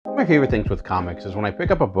My favorite things with comics is when I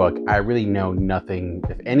pick up a book I really know nothing,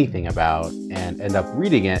 if anything, about and end up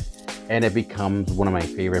reading it, and it becomes one of my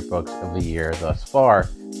favorite books of the year thus far.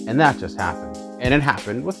 And that just happened. And it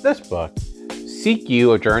happened with this book, Seek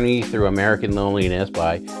You, A Journey Through American Loneliness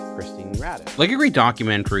by Christine Radich. Like a great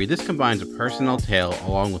documentary, this combines a personal tale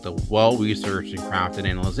along with a well-researched and crafted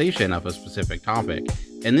analyzation of a specific topic.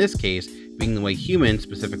 In this case, being the way humans,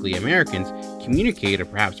 specifically Americans, communicate, or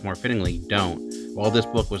perhaps more fittingly, don't. While this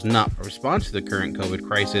book was not a response to the current COVID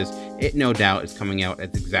crisis, it no doubt is coming out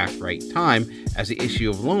at the exact right time, as the issue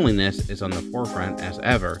of loneliness is on the forefront as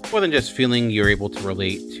ever. More than just feeling you're able to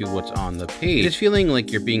relate to what's on the page, it's feeling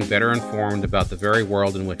like you're being better informed about the very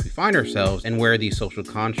world in which we find ourselves and where these social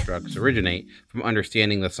constructs originate, from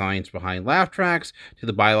understanding the science behind laugh tracks to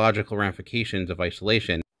the biological ramifications of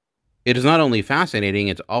isolation. It is not only fascinating,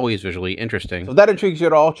 it's always visually interesting. So if that intrigues you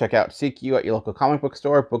at all, check out Seek You at your local comic book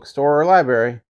store, or library.